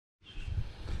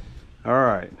All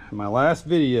right, in my last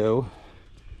video,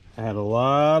 I had a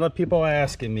lot of people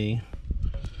asking me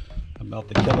about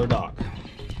the killer dock.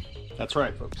 That's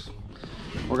right, folks.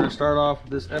 We're gonna start off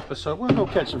this episode. We're gonna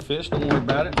go catch some fish, don't worry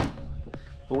about it. But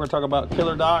we're gonna talk about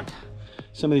killer dock,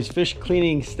 some of these fish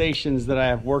cleaning stations that I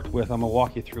have worked with. I'm gonna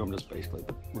walk you through them just basically.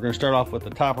 We're gonna start off with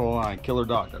the top of the line, killer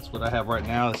dock. That's what I have right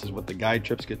now. This is what the guide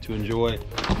trips get to enjoy.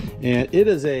 And it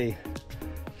is a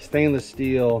stainless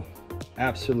steel,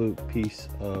 absolute piece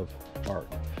of art.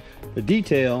 The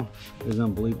detail is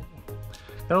unbelievable.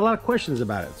 Got a lot of questions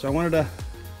about it, so I wanted to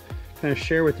kind of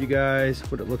share with you guys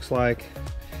what it looks like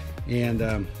and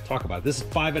talk about it. This is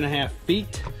 5.5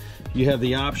 feet. You have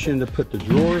the option to put the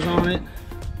drawers on it.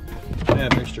 I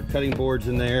have extra cutting boards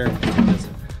in there.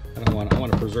 I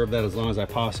want to preserve that as long as I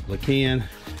possibly can.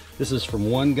 This is from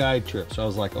one guide trip, so I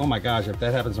was like, oh my gosh, if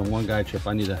that happens on one guide trip,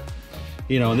 I need to,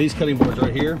 you know, and these cutting boards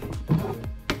right here,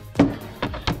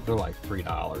 they're like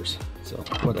 $3, so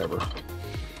whatever.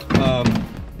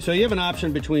 So you have an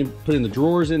option between putting the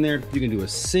drawers in there. You can do a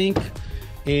sink,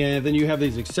 and then you have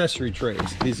these accessory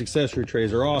trays. These accessory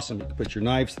trays are awesome. You can put your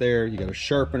knives there. You got a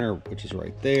sharpener, which is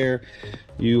right there.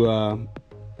 You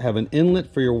have an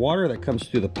inlet for your water that comes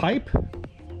through the pipe,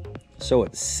 so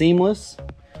it's seamless.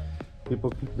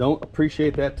 People don't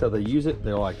appreciate that till they use it.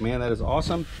 They're like, man, that is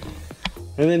awesome.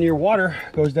 And then your water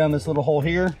goes down this little hole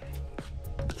here,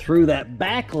 through that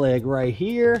back leg right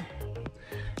here,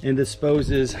 and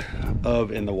disposes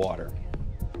of in the water.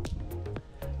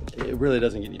 It really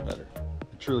doesn't get any better.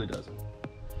 It truly doesn't.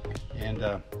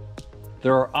 And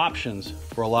there are options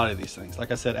for a lot of these things.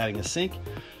 Like I said, adding a sink,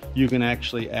 you can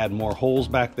actually add more holes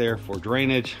back there for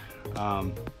drainage.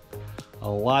 A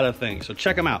lot of things. So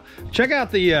check them out. Check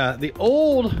out the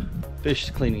old fish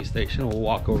cleaning station. We'll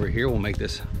walk over here. We'll make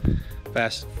this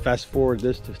fast forward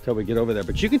this until we get over there.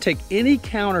 But you can take any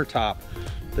countertop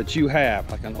that you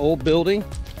have, like an old building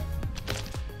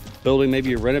maybe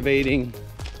you're renovating,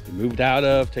 you moved out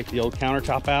of, take the old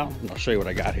countertop out, and I'll show you what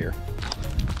I got here.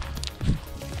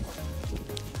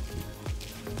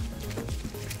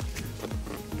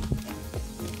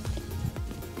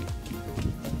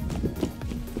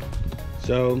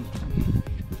 So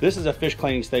this is a fish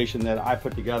cleaning station that I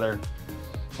put together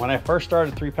when I first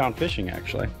started 3-pound fishing,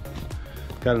 actually.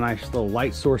 Got a nice little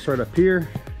light source right up here.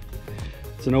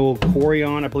 It's an old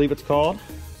Corion, I believe it's called.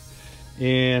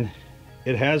 And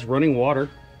it has running water.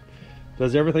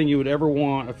 Does everything you would ever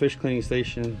want a fish cleaning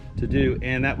station to do.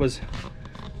 And that was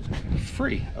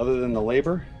free, other than the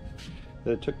labor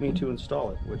that it took me to install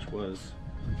it, which was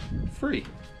free.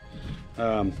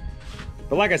 But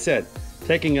like I said,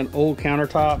 taking an old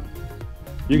countertop,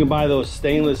 you can buy those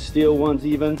stainless steel ones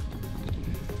even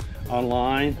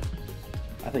online.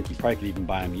 I think you probably could even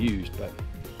buy them used, but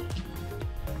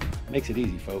makes it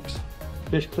easy, folks.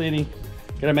 Fish cleaning,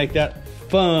 gotta make that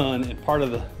fun and part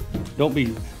of the, don't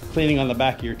be cleaning on the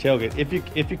back of your tailgate if you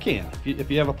can,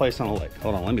 if you have a place on a lake.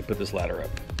 Hold on, let me put this ladder up.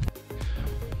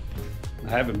 I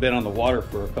haven't been on the water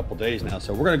for a couple days now,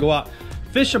 so we're gonna go out,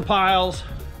 fish some piles,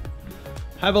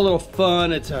 have a little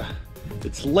fun. It's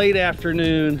late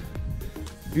afternoon,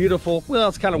 beautiful. Well,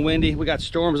 it's kind of windy. We got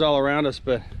storms all around us,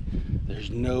 but there's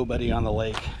nobody on the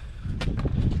lake.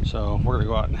 So we're gonna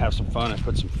go out and have some fun and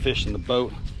put some fish in the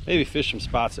boat. Maybe fish some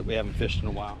spots that we haven't fished in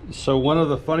a while. So one of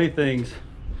the funny things,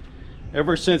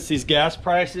 ever since these gas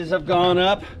prices have gone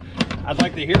up, I'd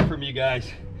like to hear from you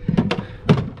guys.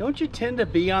 Don't you tend to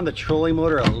be on the trolling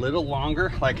motor a little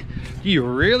longer? Like, do you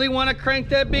really want to crank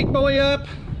that big boy up?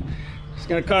 It's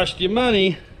gonna cost you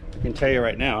money. I can tell you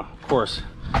right now, of course,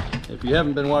 if you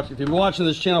haven't been watching, if you've been watching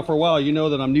this channel for a while, you know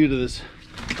that I'm new to this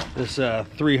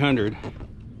 300.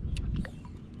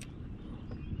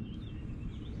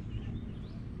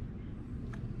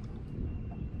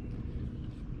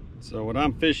 So what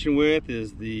I'm fishing with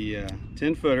is the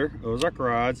 10-footer Ozark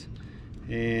rods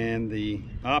and the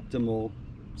Optimal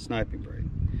sniping braid.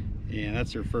 And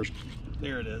that's their first,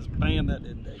 there it is. Bam, that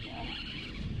didn't take long.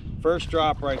 First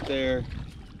drop right there.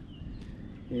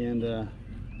 And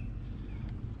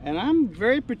I'm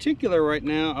very particular right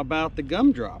now about the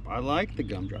gumdrop. I like the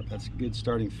gumdrop. That's a good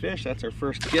starting fish. That's our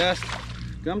first guest.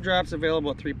 Gumdrop's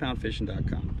available at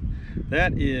 3poundfishing.com.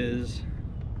 That is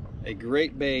a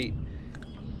great bait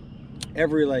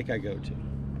every lake I go to.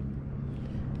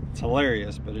 It's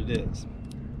hilarious, but it is.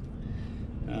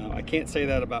 I can't say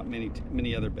that about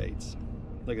many other baits.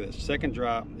 Look at this, second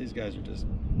drop. These guys are just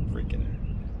freaking it.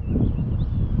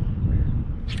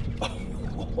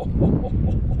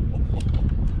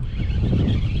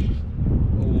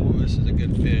 Oh, this is a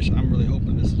good fish. I'm really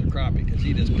hoping this is a crappie because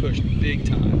he just pushed big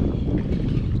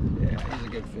time. Yeah, he's a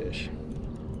good fish.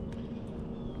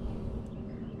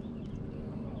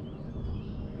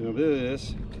 Now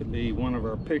this could be one of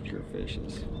our picture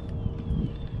fishes.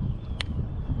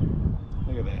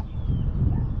 Look at that.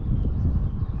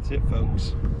 That's it,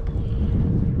 folks.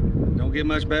 Don't get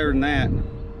much better than that.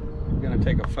 I'm gonna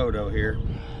take a photo here.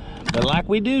 But like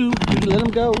we do, we let them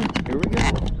go. Here we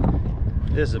go.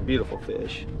 This is a beautiful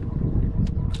fish.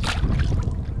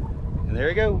 And there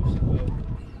he goes.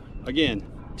 Again,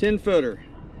 10 footer,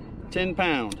 10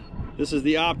 pound. This is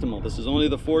the optimal. This is only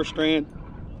the 4-strand,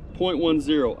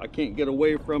 0.10. I can't get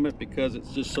away from it because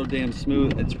it's just so damn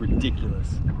smooth. It's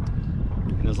ridiculous.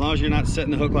 And as long as you're not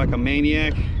setting the hook like a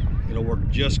maniac, it'll work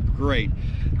just great.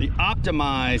 The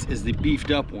Optimize is the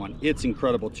beefed up one. It's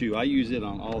incredible too. I use it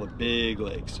on all the big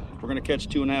lakes. If we're gonna catch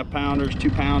 2.5 pounders, 2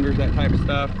 pounders, that type of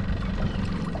stuff,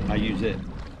 I use it.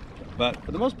 But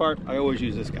for the most part, I always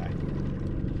use this guy.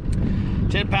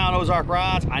 10-pound Ozark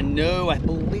rods. I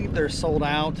believe they're sold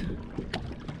out.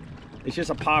 It's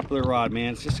just a popular rod,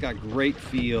 man. It's just got great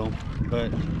feel. But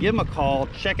give them a call,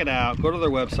 check it out, go to their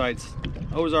websites.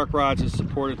 Ozark Rods has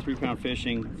supported 3-pound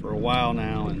fishing for a while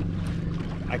now, and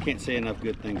I can't say enough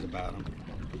good things about them.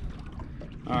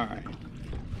 All right.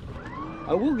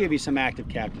 I will give you some active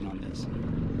captain on this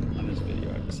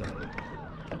video, I decided.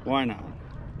 Why not?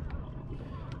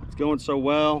 It's going so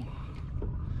well.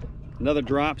 Another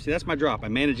drop. See, that's my drop. I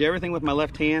manage everything with my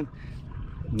left hand,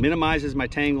 minimizes my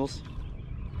tangles.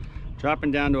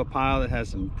 Dropping down to a pile that has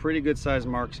some pretty good sized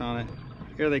marks on it.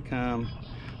 Here they come.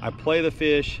 I play the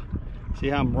fish. See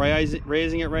how I'm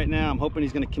raising it right now? I'm hoping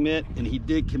he's gonna commit, and he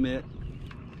did commit.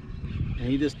 And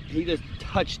he just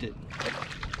touched it.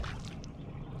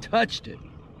 Touched it.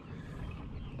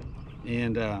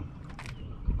 And lo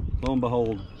and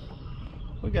behold,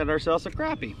 we got ourselves a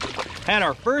crappie. Had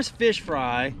our first fish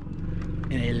fry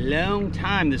in a long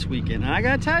time this weekend, and I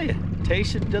gotta tell you,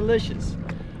 tasted delicious.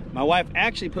 My wife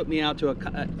actually put me out to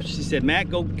she said, Matt,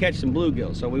 go catch some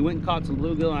bluegill. So we went and caught some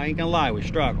bluegill, and I ain't gonna lie, we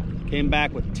struggled. Came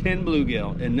back with 10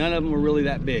 bluegill, and none of them were really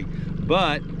that big.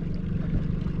 But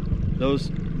those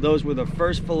were the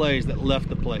first fillets that left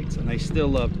the plates, and they still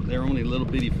loved them. They're only little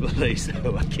bitty fillets,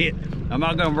 so I'm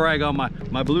not gonna brag on my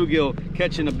bluegill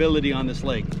catching ability on this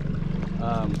lake.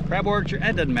 Crab orchard,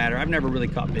 that doesn't matter. I've never really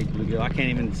caught big bluegill. I can't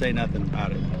even say nothing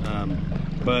about it.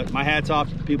 But my hat's off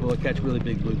to the people that catch really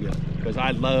big bluegill, because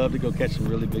I'd love to go catch some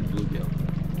really big bluegill.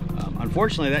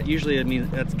 Unfortunately, that usually means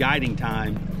that's guiding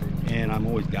time, and I'm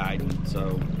always guiding,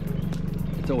 so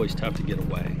it's always tough to get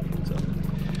away. So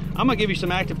I'm gonna give you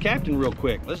some active captain real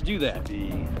quick. Let's do that.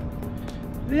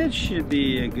 This should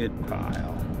be a good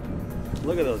pile.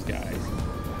 Look at those guys.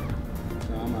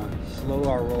 So I'm gonna slow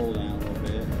our roll down a little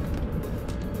bit.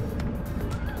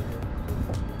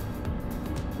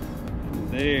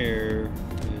 There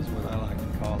is what I like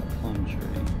to call a plum tree.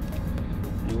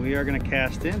 And we are going to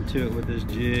cast into it with this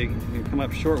jig. We're going to come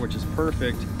up short, which is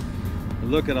perfect.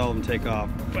 Look at all of them take off.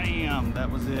 Bam! That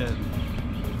was it.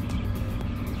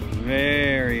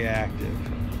 Very active.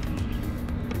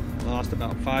 Lost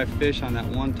about 5 fish on that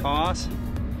one toss.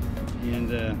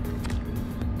 And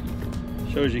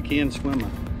shows you can swim a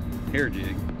hair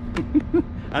jig.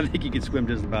 I think you can swim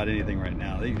just about anything right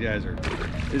now. These guys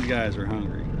are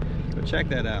hungry. But check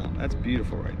that out. That's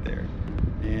beautiful right there.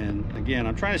 And again,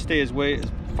 I'm trying to stay as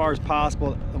far as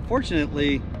possible.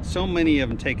 Unfortunately, so many of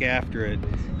them take after it.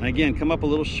 And again, come up a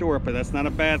little short, but that's not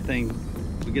a bad thing.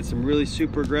 We get some really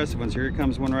super aggressive ones. Here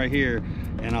comes one right here,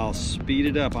 and I'll speed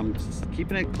it up. I'm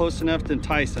keeping it close enough to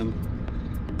entice them.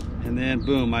 And then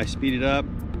boom, I speed it up.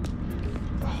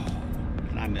 Oh,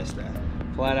 and I missed that.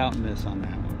 Flat out miss on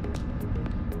that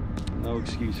one. No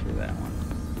excuse for that one.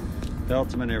 Felt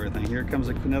them and everything. Here comes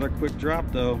another quick drop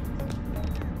though.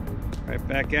 Right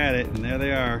back at it, and there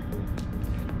they are.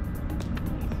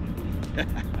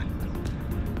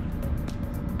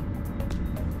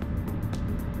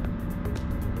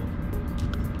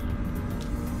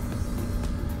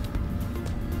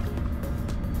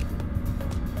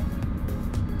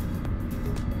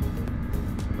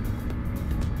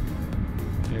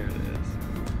 There it is.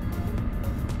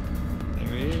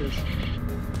 There he is.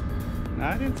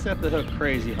 I didn't set the hook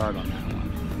crazy hard on that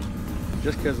one,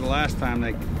 just because the last time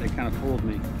they kind of fooled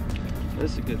me.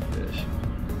 This is a good fish.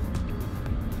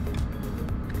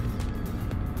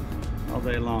 All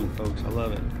day long, folks. I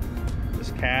love it.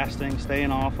 Just casting,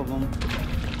 staying off of them,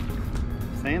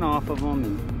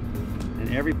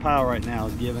 and every pile right now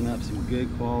is giving up some good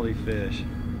quality fish.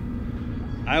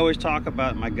 I always talk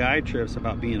about my guide trips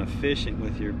about being efficient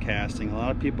with your casting. A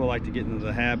lot of people like to get into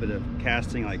the habit of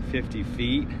casting like 50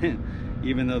 feet.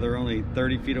 Even though they're only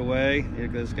 30 feet away. Here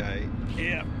goes this guy.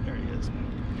 Yeah, there he is.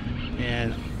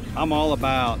 And I'm all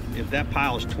about, if that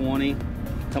pile is 20,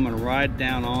 coming right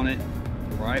down on it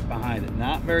right behind it.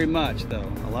 Not very much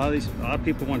though. A lot of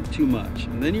people want too much,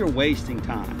 and then you're wasting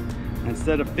time.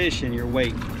 Instead of fishing, you're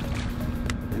waiting.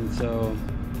 And so,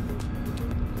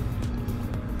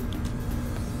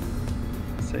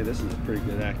 I'd say this is a pretty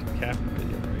good active captain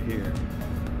video right here.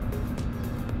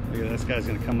 Look at this guy's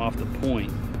gonna come off the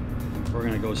point. We're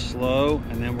gonna go slow,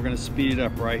 and then we're gonna speed it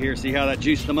up right here. See how that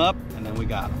juiced them up? And then we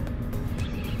got them.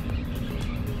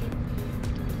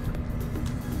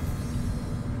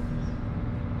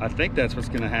 I think that's what's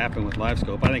gonna happen with live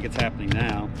scope. I think it's happening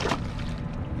now.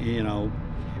 You know,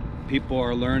 people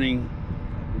are learning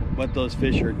what those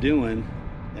fish are doing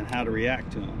and how to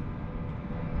react to them.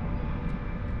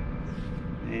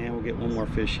 And we'll get one more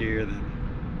fish here, then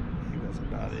I think that's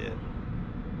about it.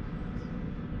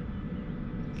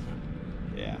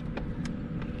 Yeah,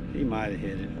 he might have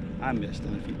hit it. I missed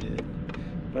him if he did,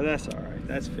 but that's all right.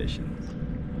 That's fishing.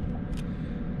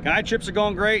 Guide trips are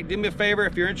going great. Do me a favor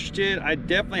if you're interested. I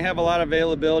definitely have a lot of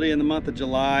availability in the month of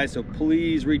July, so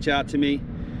please reach out to me,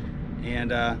 and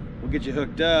we'll get you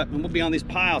hooked up, and we'll be on these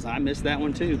piles. I missed that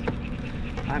one too.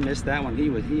 I missed that one.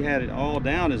 He had it all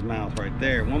down his mouth right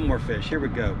there. One more fish. Here we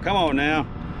go. Come on now.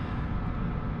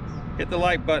 Hit the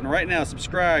like button right now.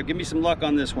 Subscribe. Give me some luck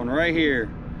on this one right here.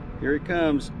 Here it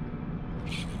comes.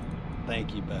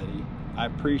 Thank you, buddy. I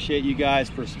appreciate you guys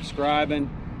for subscribing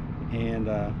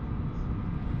and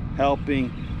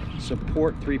helping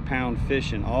support 3-pound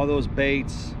fishing. All those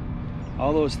baits,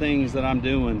 all those things that I'm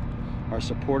doing are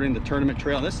supporting the tournament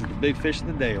trail. This is the big fish of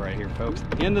the day right here, folks.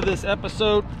 End of this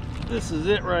episode. This is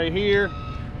it right here.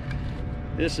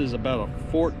 This is about a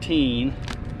 14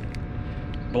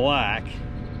 black.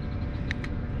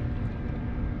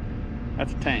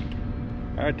 That's a tank.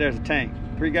 All right, there's a tank.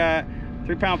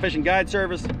 3-pound fishing guide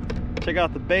service. Check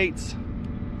out the baits.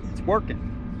 It's working.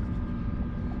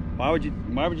 Why would you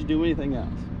do anything else?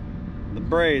 The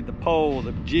braid, the pole,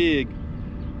 the jig.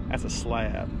 That's a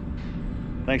slab.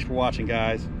 Thanks for watching,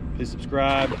 guys. Please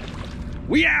subscribe.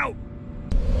 We out.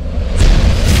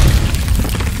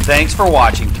 Thanks for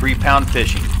watching 3-Pound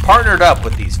Fishing, partnered up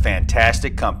with these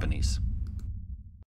fantastic companies.